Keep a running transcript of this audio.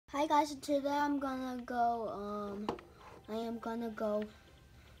Hi guys, today I'm gonna go,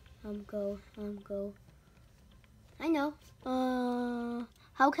 I know,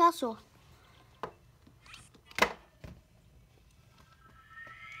 Hyrule Castle.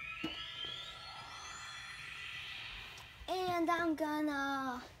 And I'm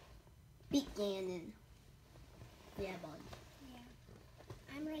gonna beat Ganon. Yeah, bud. Yeah.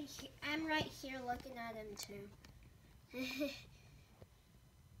 I'm right here looking at him too.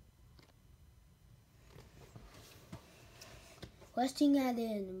 Questing at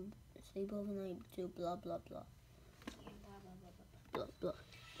in sleep overnight to blah blah blah. Yeah, blah blah blah blah Blah blah.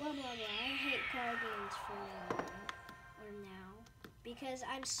 blah blah blah. I hate Guardians for now because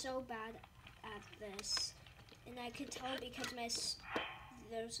I'm so bad at this, and I could tell because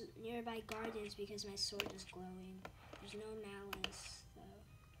there's nearby Guardians because my sword is glowing. There's no malice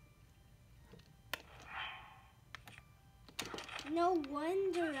though. No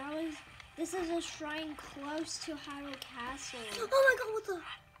wonder this is a shrine close to Hyrule Castle. Oh my god, what the?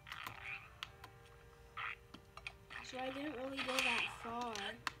 So I didn't really go that far.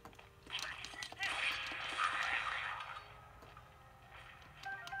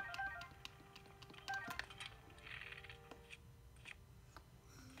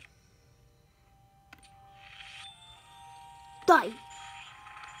 Die.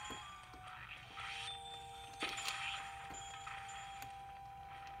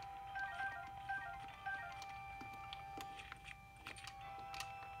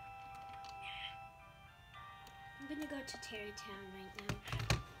 I'm gonna go to Terrytown right now.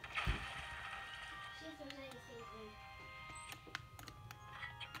 See if there's anything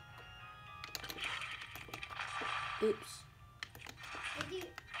in. Oops.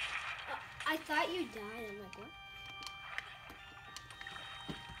 I thought you died. I'm like, what?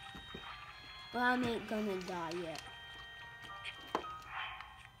 Well, I ain't gonna die yet.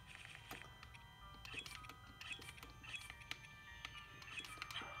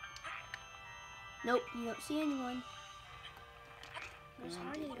 Nope, you don't see anyone. There's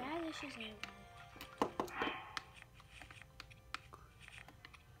hardly radishes in there.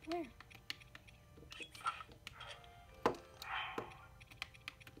 Where?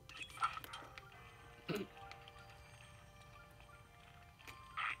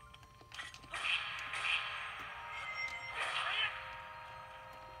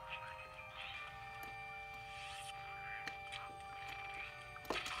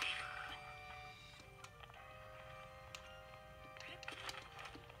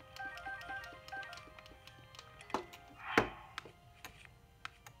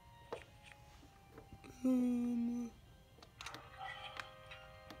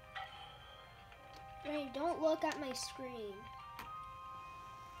 Ray, don't look at my screen.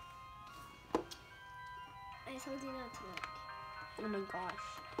 I told you not to look. Oh my gosh.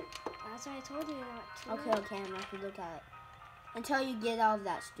 That's why I told you not to. Okay, I'm not gonna look at it. Until you get out of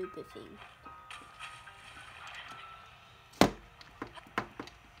that stupid thing.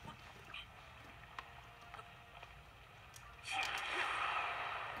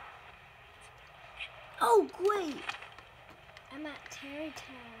 Oh, great! I'm at Terrytown.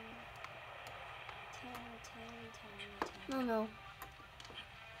 Terrytown. No.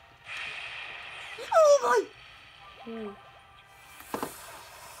 Oh my! Ooh.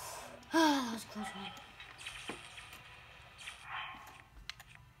 That was a close one.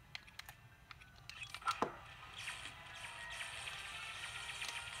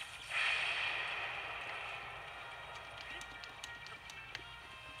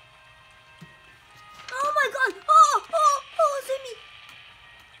 Oh my god! Oh, save me!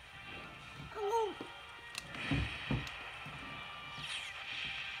 Oh.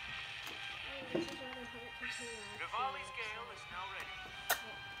 Rivali's Gale is now ready.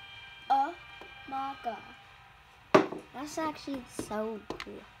 Oh my god. That's actually so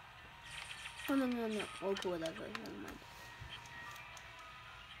cool. Oh, no. Oh, cool, whatever. Never mind.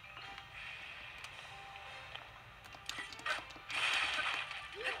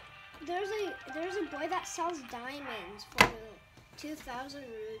 There's a boy that sells diamonds for 2,000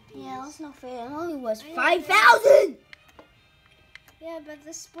 rupees. Yeah, that's not fair. It only was I know, 5,000! Yeah, but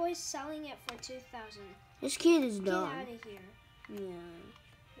this boy's selling it for 2,000. This kid is Get dumb. out of here. Yeah.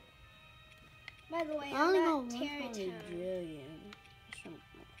 By the way, I only I'm got at Terrytown. 1,000,000,000.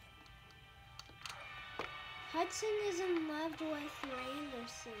 Hudson is in love with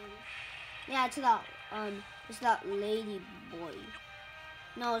Randerson. Yeah, it's that lady boy.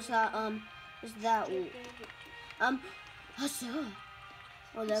 No, it's that Hassa.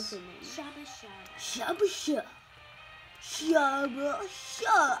 Oh, that's her name. Shabba.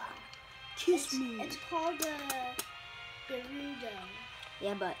 Kiss me. It's called Gerudo.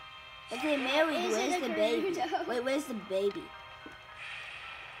 Yeah, but If they're married, Is where's it a the baby? Gerudo? Wait, where's the baby?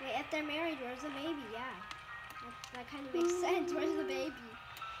 Wait, if they're married, where's the baby? Yeah. That kind of makes sense. Where's the baby?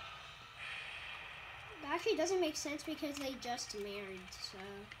 But actually, it doesn't make sense because they just married, so.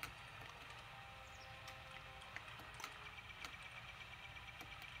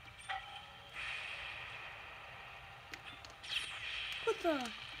 What the?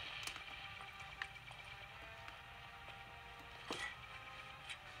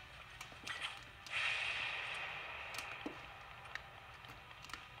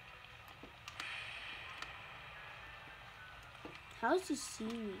 How does he see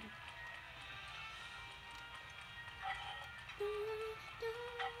me?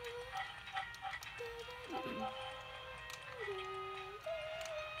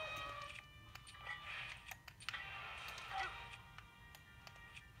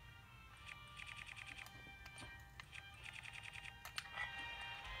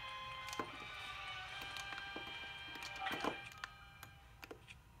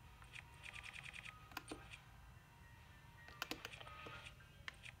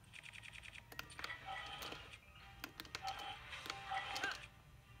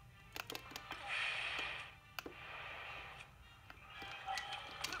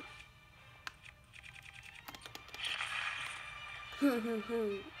 I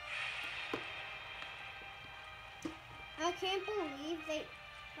can't believe they,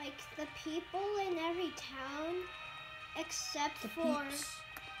 like, the people in every town, except for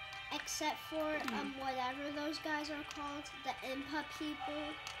whatever those guys are called, the Impa people.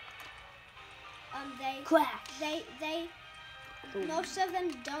 They most of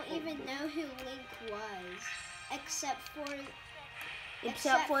them don't even know who Link was, except for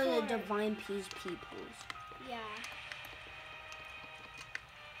the Divine Peace peoples. Yeah.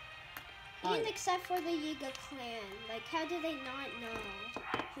 Right. Even except for the Yiga clan. Like, how do they not know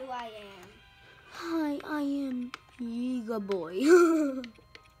who I am? Hi, I am Yiga Boy.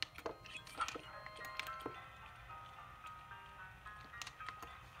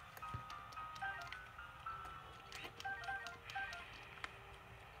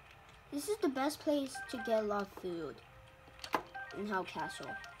 This is the best place to get a lot of food in Hyrule Castle.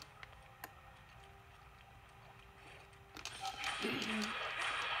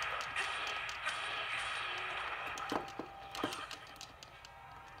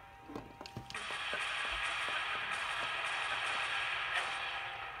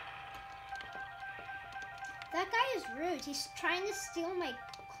 That guy is rude. He's trying to steal my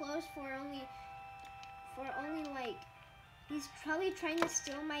clothes for only like, he's probably trying to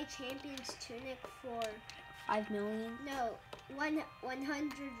steal my champion's tunic for 5 million? no,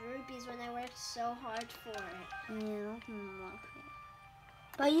 100 rupees when I worked so hard for it. Yeah.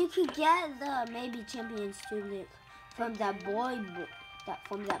 But you could get the maybe champion's tunic from that boy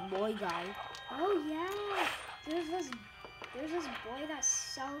guy. Oh yeah, there's this boy that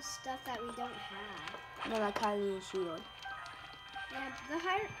sells stuff that we don't have. No, like Hylian Shield. Yeah,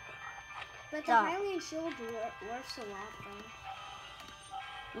 but the Yeah. Hylian Shield works a lot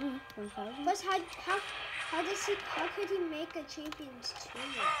though. 1,000? Plus, how could he make a champion's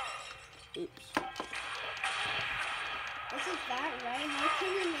tunic? Oops. Isn't that right? How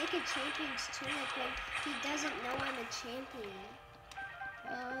can he make a champion's tunic when he doesn't know I'm a champion?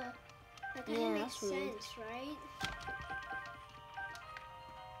 That kind of makes that's weird. sense, right?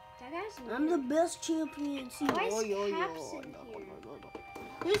 That guy's weird. I'm the best champion. See, Why is yo. Capson here?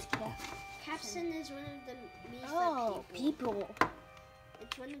 Who's Cap? Capson is one of the Mitha Oh, people. people.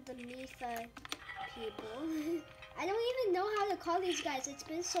 It's one of the Mitha people. I don't even know how to call these guys. It's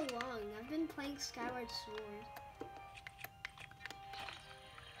been so long. I've been playing Skyward Sword.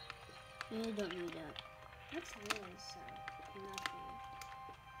 You don't need that. What's this? Nothing.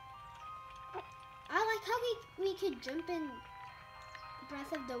 I like how we could jump in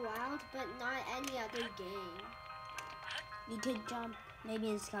Breath of the Wild, but not any other game. You could jump maybe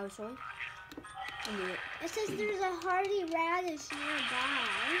in Scout Sword. I knew it. It says there's a hardy radish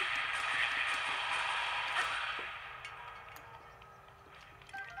nearby.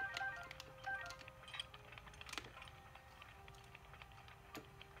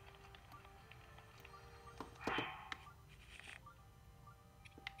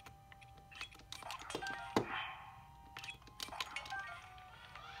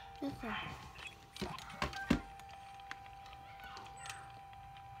 Okay.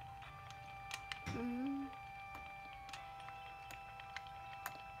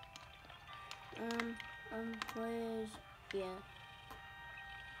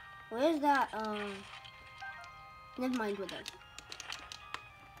 Where's that, never mind with it.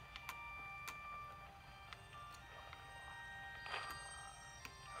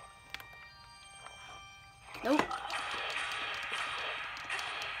 Nope.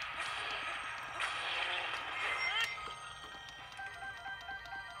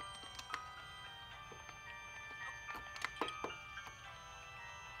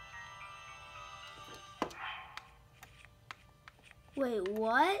 Wait,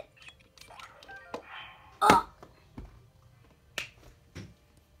 what? Oh!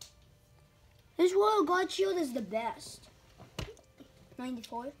 This Royal God Shield is the best.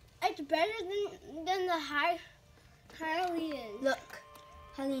 94. It's better than the Hylian. Look,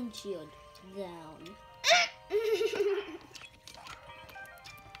 Hylian Shield down.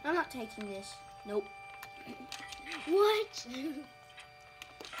 I'm not taking this. Nope. What?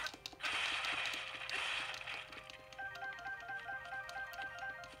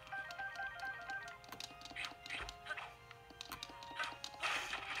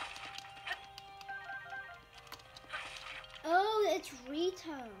 Oh, it's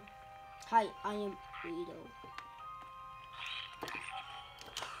Rito. Hi, I am Rito.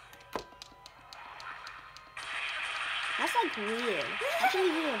 That's like weird. I think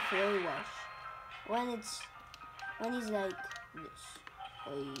he's doing a fairy rush when he's like this.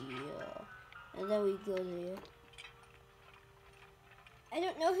 Oh yeah, and then we go there. I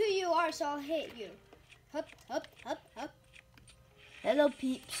don't know who you are, so I'll hit you. Hup, hup, hup, hup. Hello,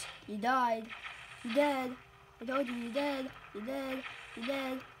 peeps. You died. You dead. I told you, you dead. You dead. You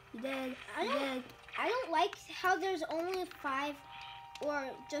dead. You dead. You dead. I don't like how there's only 5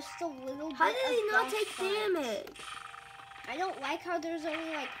 or just a little bit. How did he not boss take fights. damage? I don't like how there's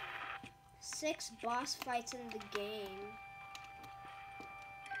only like 6 boss fights in the game.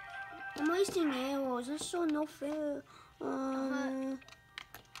 I'm wasting arrows. That's so no fair. Yeah,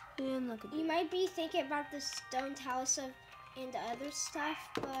 I'm not gonna do You it. might be thinking about the stone talus and the other stuff,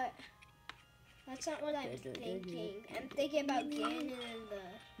 but that's not what I'm thinking. I'm thinking about Ganon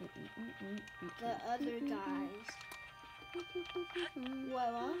and the other guys.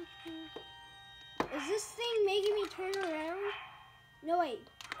 What? Is this thing making me turn around? No, wait.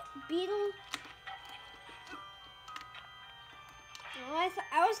 Beetle? No,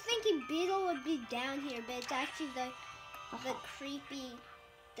 I was thinking Beetle would be down here, but it's actually the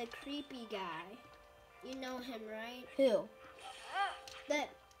creepy guy. You know him, right? Who? That.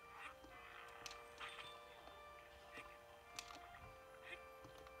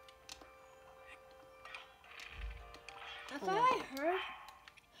 I thought I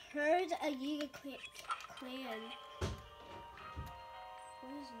heard a Yiga clan.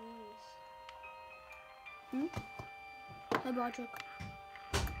 What is this? Hi, Broderick.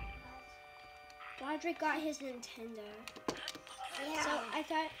 Roderick got his Nintendo. Yeah. So I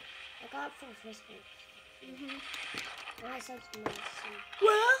thought. I got it for Christmas. That's such nice.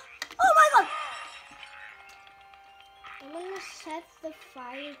 Where? Oh my god! I'm gonna set the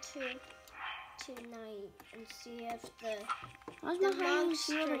fire to night and see if Why's the my Hylian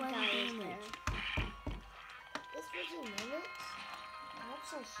monster Shield guy is away there. This was in minutes. I hope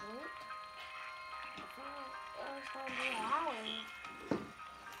so short. I thought it was gonna be an hour.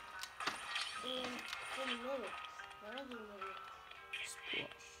 And 20 minutes. 90 minutes.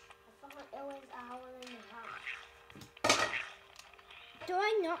 I thought it was an hour and a half. Do I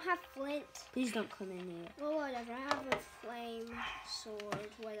not have flint? Please don't come in here. Well, whatever. I have a flame sword,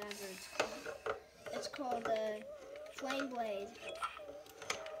 whatever it's called. It's called a flame blade.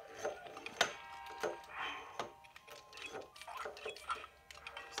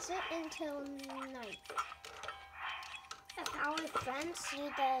 Sit until night. If our friends see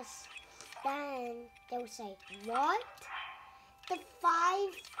this, then they'll say, what? The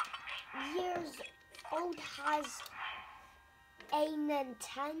 5 years old has a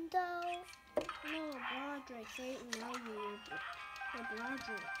Nintendo? No, Broderick. They know you. You're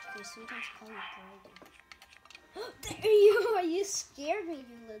Broderick. They sometimes call you Brody. There you are. You scared me,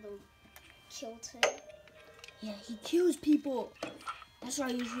 you little Kilton. Yeah, he kills people. That's why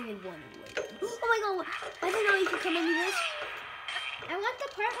I usually run away. Oh my god! I didn't know you could come into this. I like the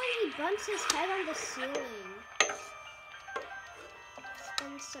part when he bumps his head on the ceiling.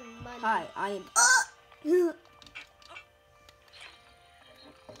 Spend some money. Hi, I am. Yes.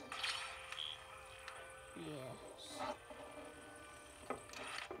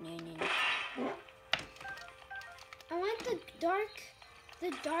 I want the dark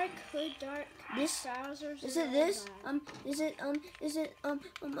hood, dark This- trousers. Is and it all this? that.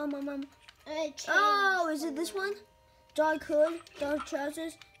 It changed Oh, is it this from one? Dark hood, dark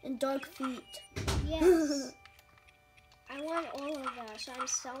trousers, and dark feet. Yes. I want all of that, so I'm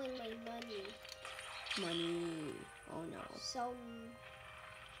selling my money. Money. Oh no. So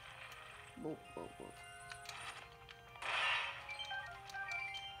Whoa, whoa, whoa.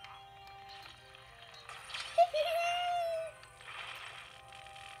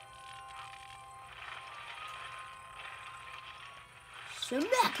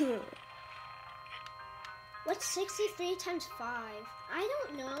 Smacker. What's 63 times 5? I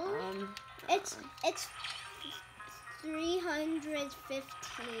don't know. It's 315.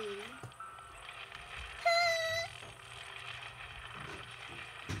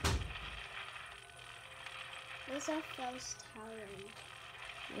 What's our first tower?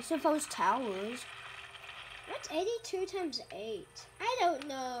 What's the first towers? What's 82 times 8? I don't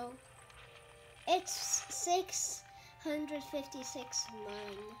know. It's 656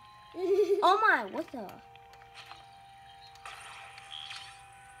 none. Oh my, what the?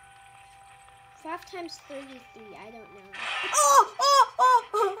 5 times 33, I don't know. Oh!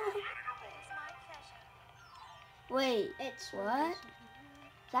 Wait, It's what?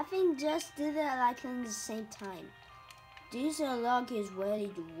 That thing just did it like in the same time. This log is ready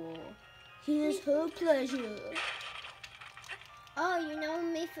to war. Here's her pleasure. Oh, you know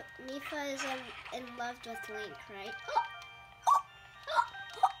Mifa is in love with Link, right?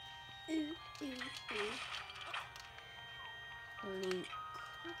 Ooh, ooh, ooh. Link.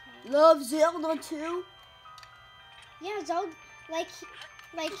 Okay. Love Zelda too? Yeah, Zelda, like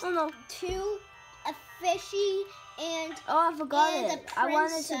Oh no. two, a fishy and Oh, I forgot and it. a I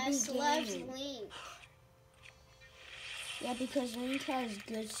wanted princess to be loves gaming. Link. Yeah, because Link has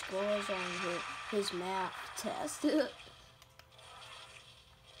good scores on his math test.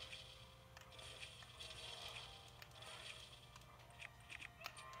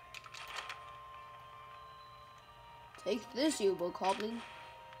 Take this, you bokoblin.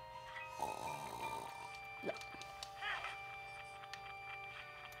 No.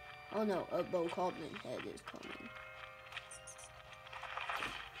 Oh no, a bokoblin head is coming.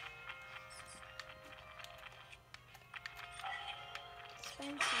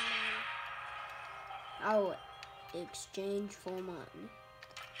 Spencer, I'll exchange for mine.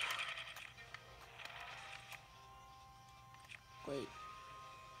 Wait.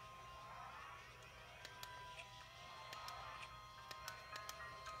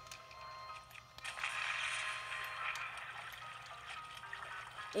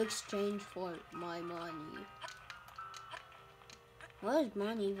 Exchange for my money. What does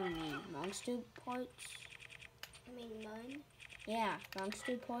money even mean? Monster parts? I mean none. Yeah,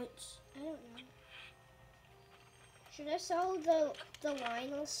 monster parts. I don't know. Should I sell the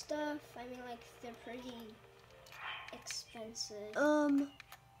Lionel stuff? I mean, like they're pretty expensive.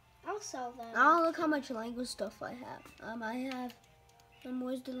 I'll sell them. Oh, look how much language stuff I have. I have,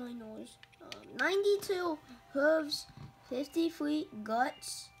 where's the Lionels? 92 hooves, 53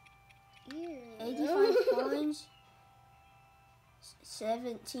 guts, Ew. 85 coins,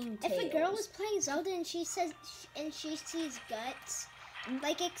 17 tails. If a girl was playing Zelda and she sees guts,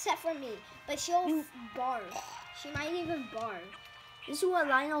 like except for me, but she'll barf. She might even barf. This is what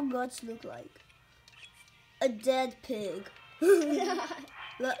Lionel guts look like. A dead pig.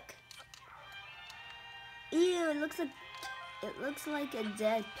 Look. Ew, it looks like a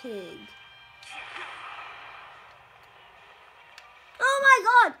dead pig. Oh my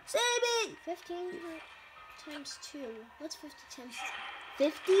god! Save me! 15 times 2. What's 50 times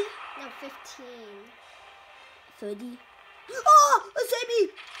 50? No, 15. 30? Oh! Save me!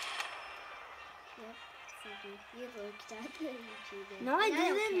 Yep, 30. You looked at the YouTube. No, I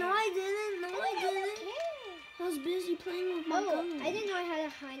didn't. No, I didn't. No, I don't didn't. care. I was busy playing with my Oh, gun. I didn't know I had a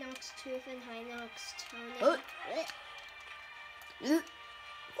Hinox tooth and Hinox toenail. Oh.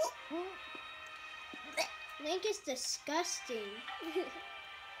 Link is disgusting.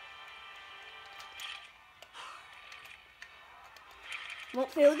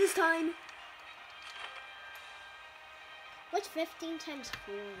 Won't fail this time. What's 15 times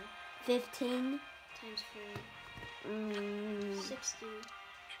 4? 15. Times 4. 60.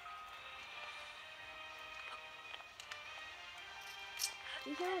 Do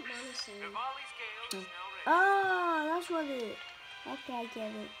you hear what Mom is saying? Navali's Gale is now ready. Oh, that's what it is. Okay, I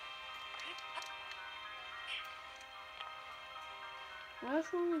get it.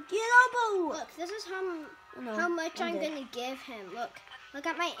 What's wrong with Gilbo? Look, this is how No, much I'm dead. gonna give him. Look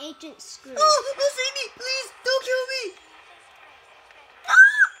at my ancient screw. Oh, save me, please! Don't kill me!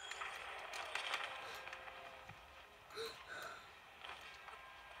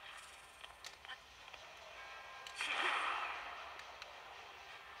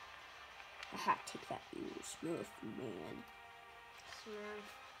 Aha, take that, you Smurf man. Smurf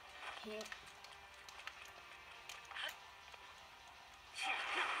hit.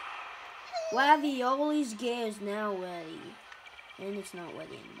 Ravioli's gear is now ready. And it's not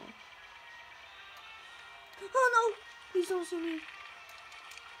ready anymore. Oh no! Please don't see me.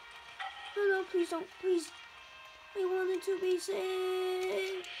 No, please don't. Please. I wanted to be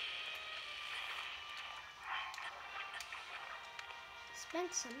saved.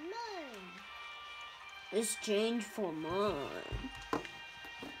 spent some money. Exchange for mine.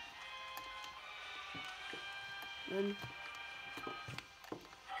 Then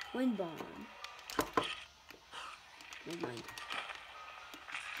wind bomb. Never mind.